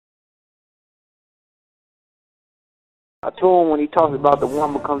I told him when he talks about the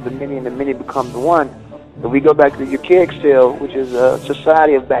one becomes the many and the many become the one, if we go back to the eukaryotic cell, which is a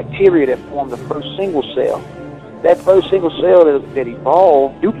society of bacteria that formed the first single cell. That first single cell that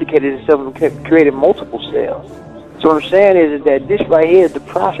evolved duplicated itself and created multiple cells. So what I'm saying is that this right here is the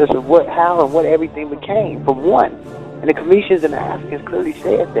process of how and what everything became from one. And the Cometians and the Africans clearly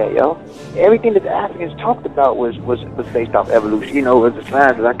said that, yo. Everything that the Africans talked about was based off evolution. You know, it was the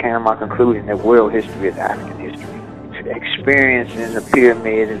science that I came to my conclusion that world history is African history. Experiencing the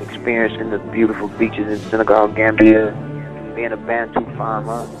pyramids and experiencing the beautiful beaches in Senegal, Gambia, being a Bantu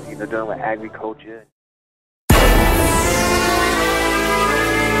farmer, you know, dealing with agriculture.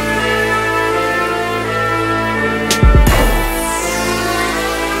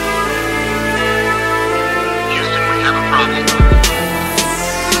 Houston, we have a problem.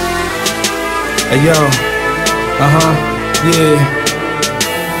 Hey yo, yeah.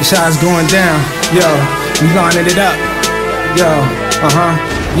 The shot's going down, yo. We lining it up. Yo,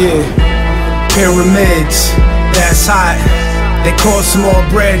 yeah. Pyramids, that's hot. They cost more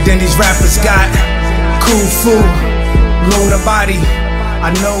bread than these rappers got. Cool food, lunar body.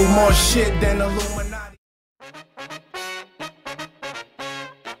 I know more shit than Illuminati.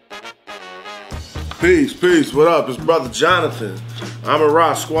 Peace, what up? It's Brother Jonathan. I'm a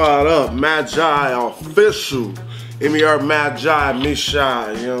Rock Squad Up, Magi Official. MER Magi,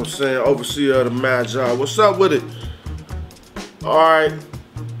 Mishai, you know what I'm saying? Overseer of the Magi. What's up with it? Alright,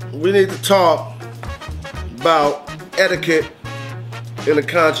 we need to talk about etiquette in the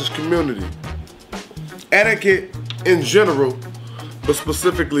conscious community. Etiquette in general, but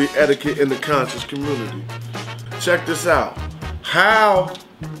specifically etiquette in the conscious community. Check this out. How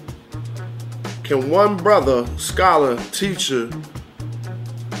can one brother, scholar, teacher,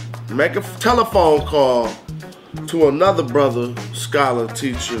 make a telephone call to another brother, scholar,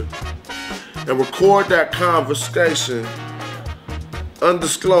 teacher, and record that conversation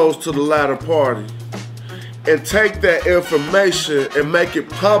undisclosed to the latter party, and take that information and make it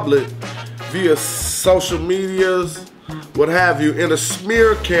public via social medias, what have you, in a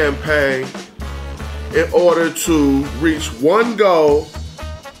smear campaign in order to reach one goal,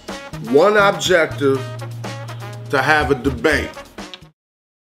 one objective, to have a debate?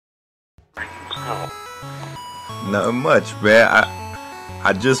 Nothing much, man.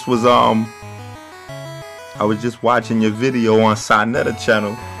 I just was I was just watching your video on Sonetta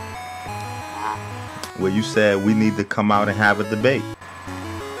channel where you said we need to come out and have a debate.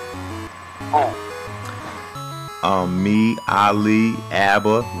 Me, Ali,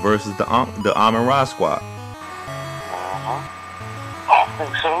 Abba versus the Amin Ra squad. I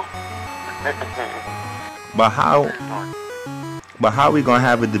think so. But how we gonna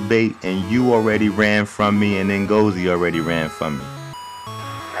have a debate and you already ran from me and then Ngozi already ran from me?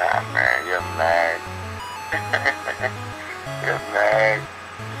 Nah, man, you're mad. You're mad.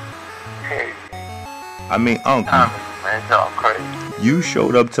 Hey. I mean, Uncle, Man, it's all crazy. you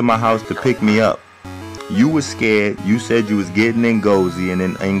showed up to my house to pick me up. You was scared. You said you was getting Ngozi, and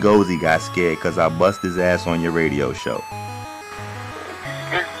then Ngozi got scared because I bust his ass on your radio show.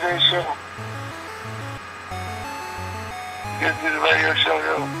 Get to the show. Get to the radio show,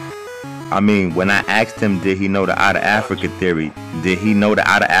 yo. I mean, when I asked him, did he know the Out of Africa theory? Did he know the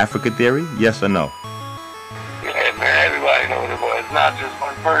Out of Africa theory? Yes or no? Yeah, man, everybody knows it, but it's not just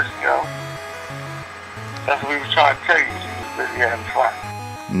one person, yo. That's what we were trying to tell you. You was busy having fun.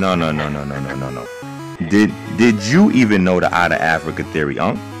 No. Did you even know the Out of Africa theory,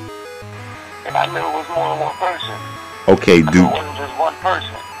 And I knew it was more than one person. Okay, I knew it wasn't just one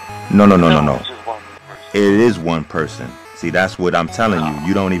person. No. It was just one person. It is one person. See, that's what I'm telling you.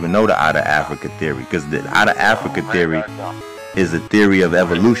 You don't even know the Out of Africa theory, because the Out of Africa theory is a theory of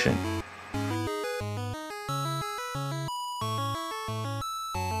evolution.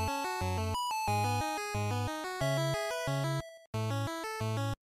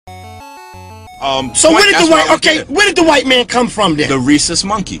 So where did the white man come from then? The rhesus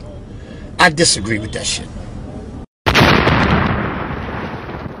monkey. I disagree with that shit.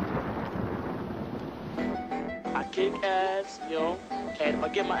 I kick ass, you know, and if I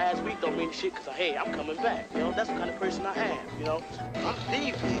get my ass weak, don't mean shit, because, hey, I'm coming back, you know, that's the kind of person I am, you know. I'm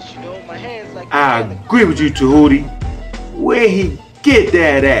thievish, you know, my hands like... I agree with you, Tahuti. Where he get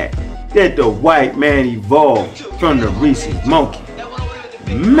that at? That the white man evolved from the rhesus monkey.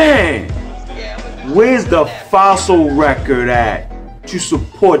 Man, where's the fossil record at to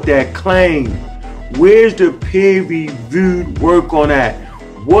support that claim? Where's the peer-reviewed work on that?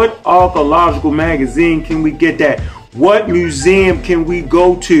 What archaeological magazine can we get that? What museum can we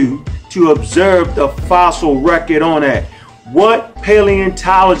go to observe the fossil record on that? What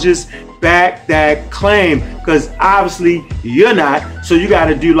paleontologist back that claim, because obviously you're not. So you got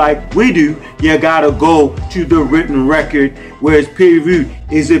to do like we do. You got to go to the written record where it's peer reviewed.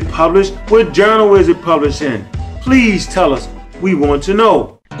 Is it published? What journal is it published in? Please tell us. We want to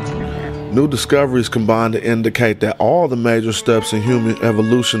know. New discoveries combine to indicate that all the major steps in human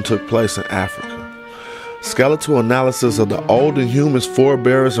evolution took place in Africa. Skeletal analysis of the older humans'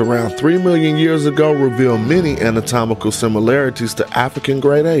 forebears around 3 million years ago reveal many anatomical similarities to African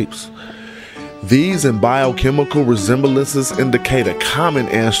great apes. These and biochemical resemblances indicate a common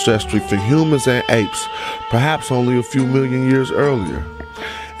ancestry for humans and apes, perhaps only a few million years earlier.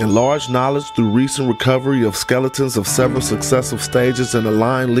 Enlarged knowledge through recent recovery of skeletons of several successive stages in the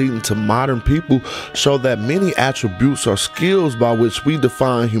line leading to modern people show that many attributes or skills by which we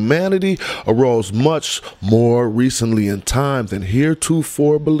define humanity arose much more recently in time than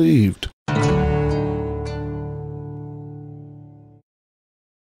heretofore believed.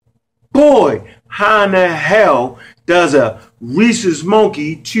 Boy, how in the hell does a rhesus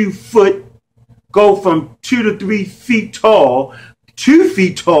monkey 2 foot go from 2 to 3 feet tall, 2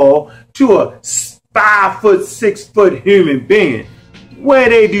 feet tall, to a 5 foot, 6 foot human being? Where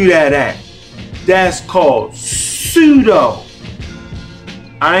they do that at? That's called pseudo.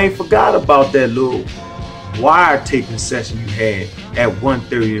 I ain't forgot about that little wiretapping session you had at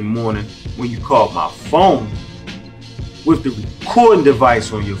 1:30 in the morning when you called my phone with the recording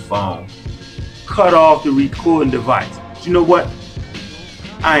device on your phone. Cut off the recording device. But you know what?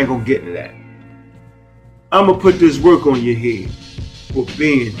 I ain't gonna get into that. I'm gonna put this work on your head for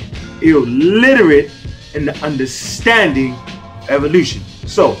being illiterate in the understanding of evolution.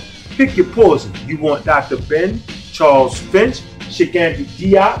 So pick your poison. You want Dr. Ben, Charles Finch, Sheikh Anta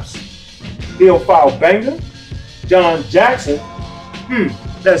Diop, Theophile Banger, John Jackson?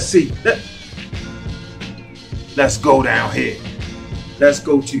 Let's see. Let's go down here. Let's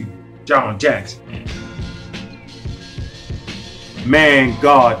go to John Jackson. Man,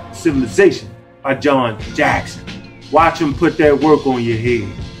 God, Civilization by John Jackson. Watch him put that work on your head.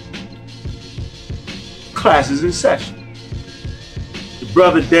 Class is in session. The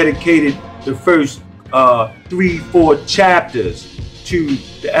brother dedicated the first 3-4 chapters to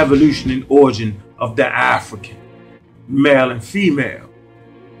the evolution and origin of the African, male and female,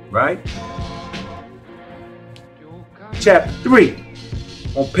 right? Chapter 3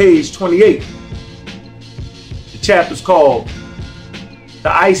 on page 28. The chapter's called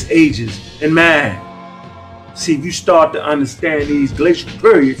The Ice Ages in Man. See, if you start to understand these glacial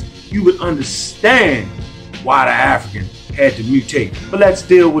periods, you would understand why the African had to mutate. But let's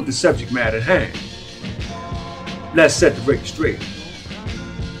deal with the subject matter at hand. Let's set the record straight.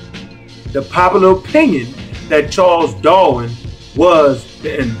 The popular opinion that Charles Darwin was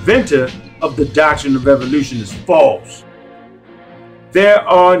the inventor of the doctrine of evolution is false. There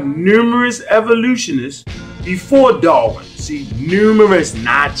are numerous evolutionists before Darwin. See, numerous,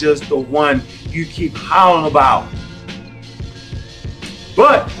 not just the one you keep howling about.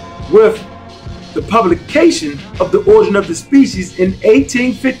 But with the publication of The Origin of the Species in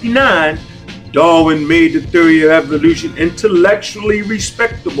 1859, Darwin made the theory of evolution intellectually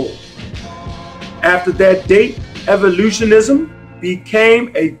respectable. After that date, evolutionism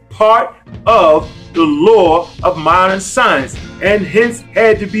became a part of the law of modern science and hence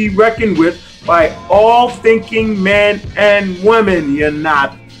had to be reckoned with by all thinking men and women. You're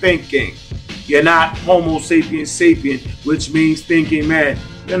not thinking. You're not Homo sapiens sapien, which means thinking man.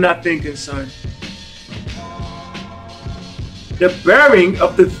 You're not thinking, son. The bearing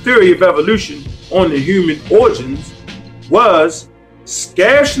of the theory of evolution on the human origins was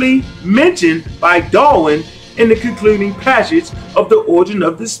scarcely mentioned by Darwin in the concluding passage of The Origin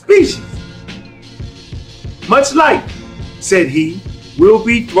of the Species. Much light, said he, will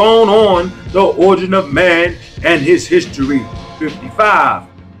be thrown on the origin of man and his history. 55,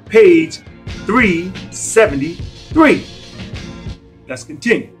 page 373. Let's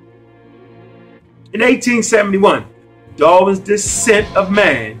continue. In 1871, Darwin's Descent of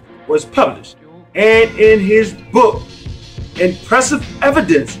Man was published, and in his book, impressive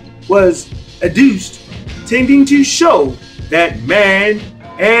evidence was adduced tending to show that man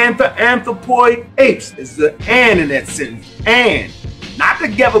and the anthropoid apes, is the "and" in that sentence, and, not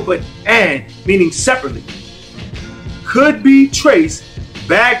together, but "and," meaning separately, could be traced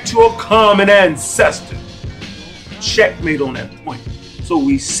back to a common ancestor. Checkmate on that point. So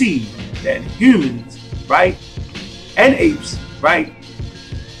we see that humans, right, and apes, right,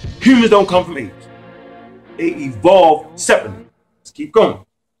 humans don't come from apes. They evolved separately. Let's keep going.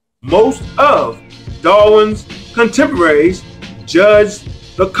 Most of Darwin's contemporaries judged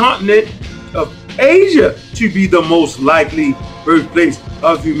the continent of Asia to be the most likely birthplace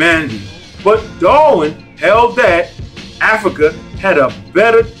of humanity. But Darwin held that Africa had a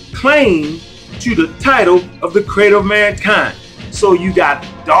better claim to the title of the creator of mankind. So you got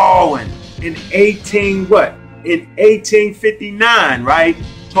Darwin in 1859, right?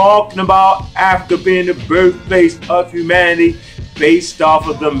 Talking about Africa being the birthplace of humanity based off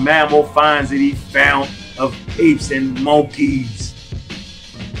of the mammal finds that he found of apes and monkeys.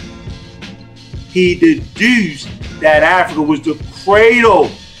 He deduced that Africa was the cradle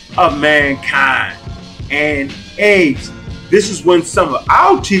of mankind and apes. This is when some of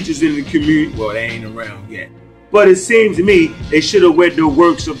our teachers in the community, well, they ain't around yet, but it seems to me they should have read the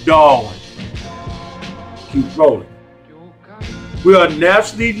works of Darwin. Keep rolling. We are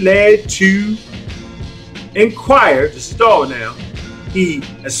naturally led to inquire, this is Darwin now, he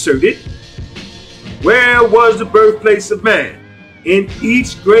asserted, where was the birthplace of man? In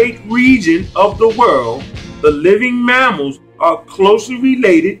each great region of the world, the living mammals are closely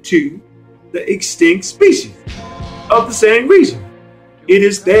related to the extinct species of the same region. It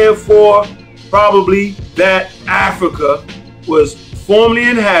is therefore probably that Africa was formerly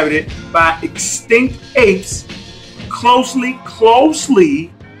inhabited by extinct apes closely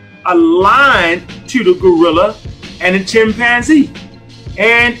aligned to the gorilla and the chimpanzee.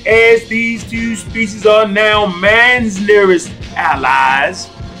 And as these two species are now man's nearest allies,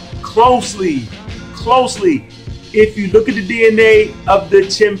 closely, if you look at the DNA of the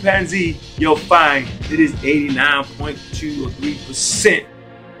chimpanzee, you'll find it is 89.2 or 3%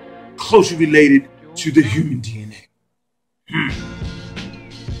 closely related to the human DNA.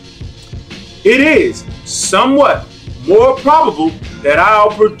 It is somewhat more probable that our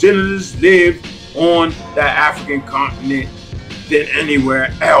progenitors lived on the African continent than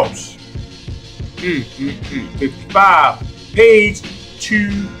anywhere else. 55, page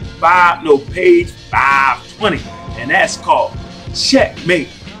 520, and that's called Checkmate.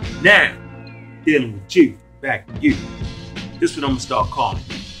 Now, dealing with you, back to you. This is what I'm gonna start calling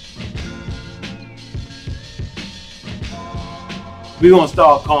you. We're gonna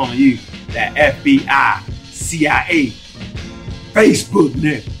start calling you that FBI, CIA, Facebook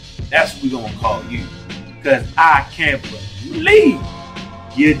nigga. That's what we're gonna call you. Cause I can't believe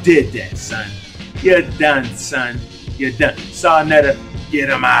you did that, son. You're done, son. You're done. Sarnetta, get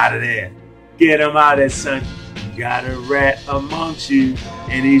him out of there. Get him out of there, son. You got a rat amongst you,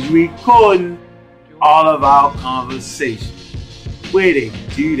 and he's recording all of our conversations. Where they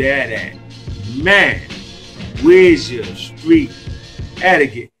do that at? Man, where's your street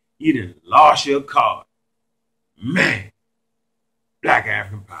etiquette? You done lost your card. Man, Black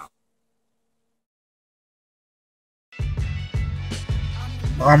African Power.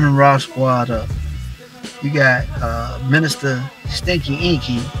 Armin Ross Squad up. You got Minister Stinky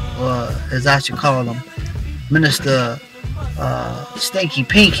Inky, or as I should call him, Minister Stinky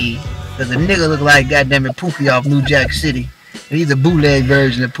Pinky, because the nigga look like goddamn it Pookie off New Jack City. And he's a bootleg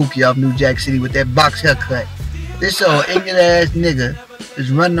version of Pookie off New Jack City with that box haircut. This old ignorant ass nigga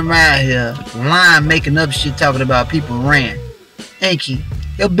is running around here lying, making up shit, talking about people ran. Inky,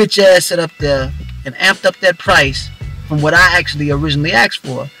 your bitch ass sat up there and amped up that price from what I actually originally asked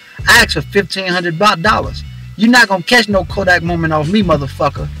for. I asked for $1,500. You're not gonna catch no Kodak moment off me,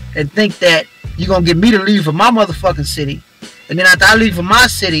 motherfucker, and think that you're gonna get me to leave for my motherfucking city. And then after I leave for my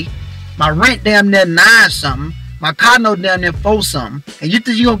city, my rent damn near 9 something, my car note damn near 4 something, and you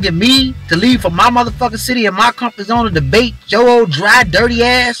think you gonna get me to leave for my motherfucking city and my comfort zone to debate your old dry, dirty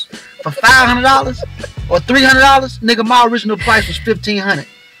ass for $500 or $300? Nigga, my original price was $1,500.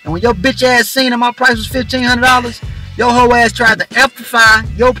 And when your bitch ass seen that my price was $1,500, your whole ass tried to amplify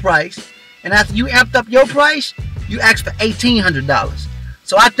your price, and after you amped up your price, you asked for $1,800.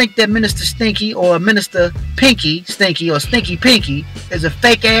 So I think that Minister Stinky or Minister Pinky Stinky or Stinky Pinky is a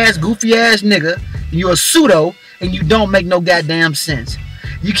fake ass, goofy ass nigga, and you're a pseudo, and you don't make no goddamn sense.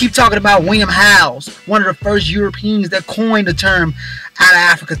 You keep talking about William Howells, one of the first Europeans that coined the term out of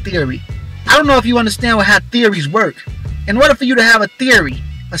Africa theory. I don't know if you understand how theories work. In order for you to have a theory,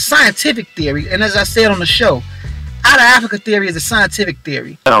 a scientific theory, and as I said on the show, out of Africa theory is a scientific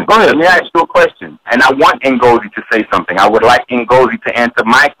theory. Go ahead. Let me ask you a question. And I want Ngozi to say something. I would like Ngozi to answer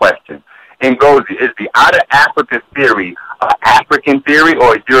my question. Ngozi, is the out of Africa theory an African theory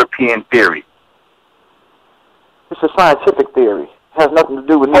or a European theory? It's a scientific theory. It has nothing to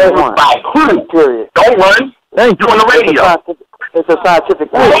do with neither one. By who? Period. Don't run. You on the radio. It's a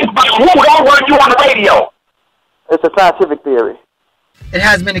scientific theory. By who? Don't run. You on the radio. It's a scientific theory. It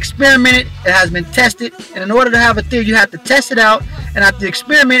has been experimented, it has been tested, and in order to have a theory, you have to test it out, and after you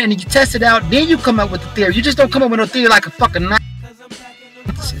experiment and you test it out, then you come up with the theory. You just don't come up with a theory like a fucking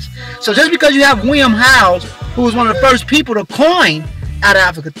hypothesis. So just because you have William Howells, who was one of the first people to coin Out of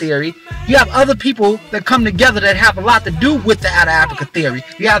Africa theory. You have other people that come together that have a lot to do with the Out of Africa theory.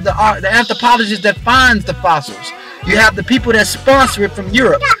 You have the anthropologist that finds the fossils. You have the people that sponsor it from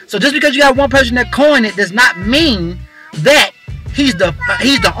Europe. So just because you have one person that coined it does not mean that he's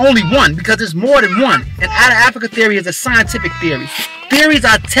the only one, because there's more than one. And Out of Africa theory is a scientific theory. Theories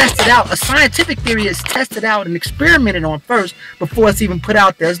are tested out. A scientific theory is tested out and experimented on first before it's even put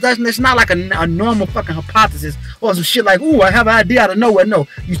out there. It's not like a normal fucking hypothesis or some shit like, ooh, I have an idea out of nowhere. No,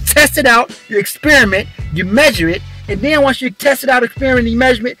 you test it out, you experiment, you measure it, and then once you test it out, experiment, and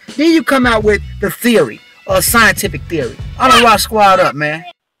measure it, then you come out with the theory, or a scientific theory. I'm gonna rock squad up, man.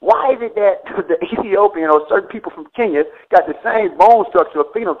 Why is it that the Ethiopian or certain people from Kenya got the same bone structure or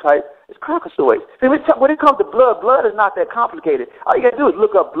phenotype as Caucasoids? See, when it comes to blood is not that complicated. All you got to do is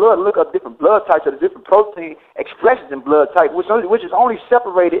look up blood, look up different blood types or the different protein expressions in blood type, which is only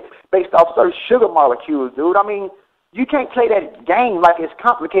separated based off certain sugar molecules, dude. I mean, you can't play that game like it's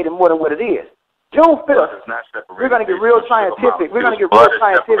complicated more than what it is. June 5th, we're going to get real scientific. We're going to get real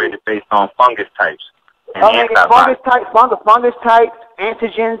scientific. Based on fungus types. Fungus types,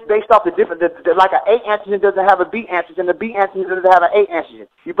 antigens based off the different, like an A antigen doesn't have a B antigen, the B antigen doesn't have an A antigen.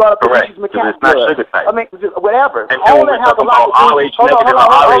 You brought up the issues mechanical blood. I mean, whatever. And all that has a lot to do.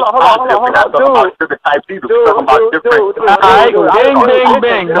 Hold on, sugar types either. We're talking about different. Bing, bing,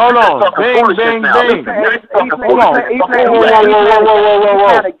 bing. Hold on. Bing, bing, bing. Hold on.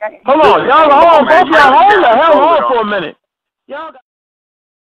 Hold on, y'all. Hold on, both y'all. Hold the hell on for a minute. Y'all.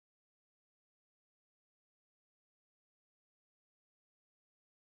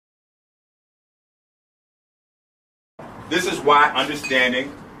 This is why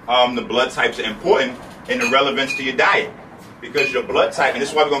understanding the blood types are important in the relevance to your diet. Because your blood type, and this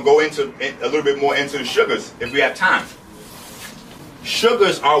is why we're going to go into a little bit more into the sugars if we have time.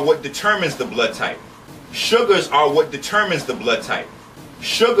 Sugars are what determines the blood type. Sugars are what determines the blood type.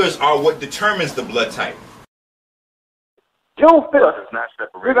 Sugars are what determines the blood type. June 5th,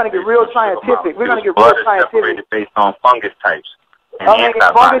 we're going to get real scientific. We're going to get real scientific. Based on fungus types. Fungus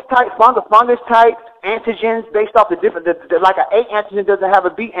types, antigens based off the different, like an A antigen doesn't have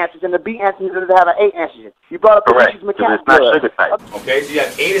a B antigen, the B antigen doesn't have an A antigen. You brought up the issues mechanical blood. Okay, so you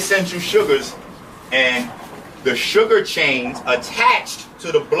have 8 essential sugars, and the sugar chains attached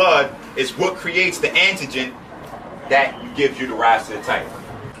to the blood is what creates the antigen that gives you the rise to the type.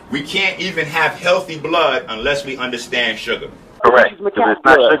 We can't even have healthy blood unless we understand sugar. Correct, because it's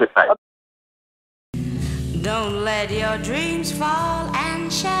not sugar type. Don't let your dreams fall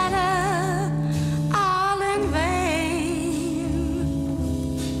and shatter all in vain.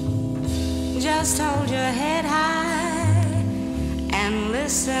 Just hold your head high and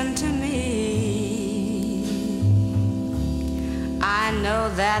listen to me. I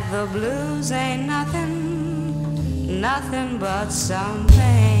know that the blues ain't nothing but some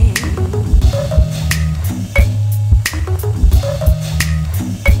pain.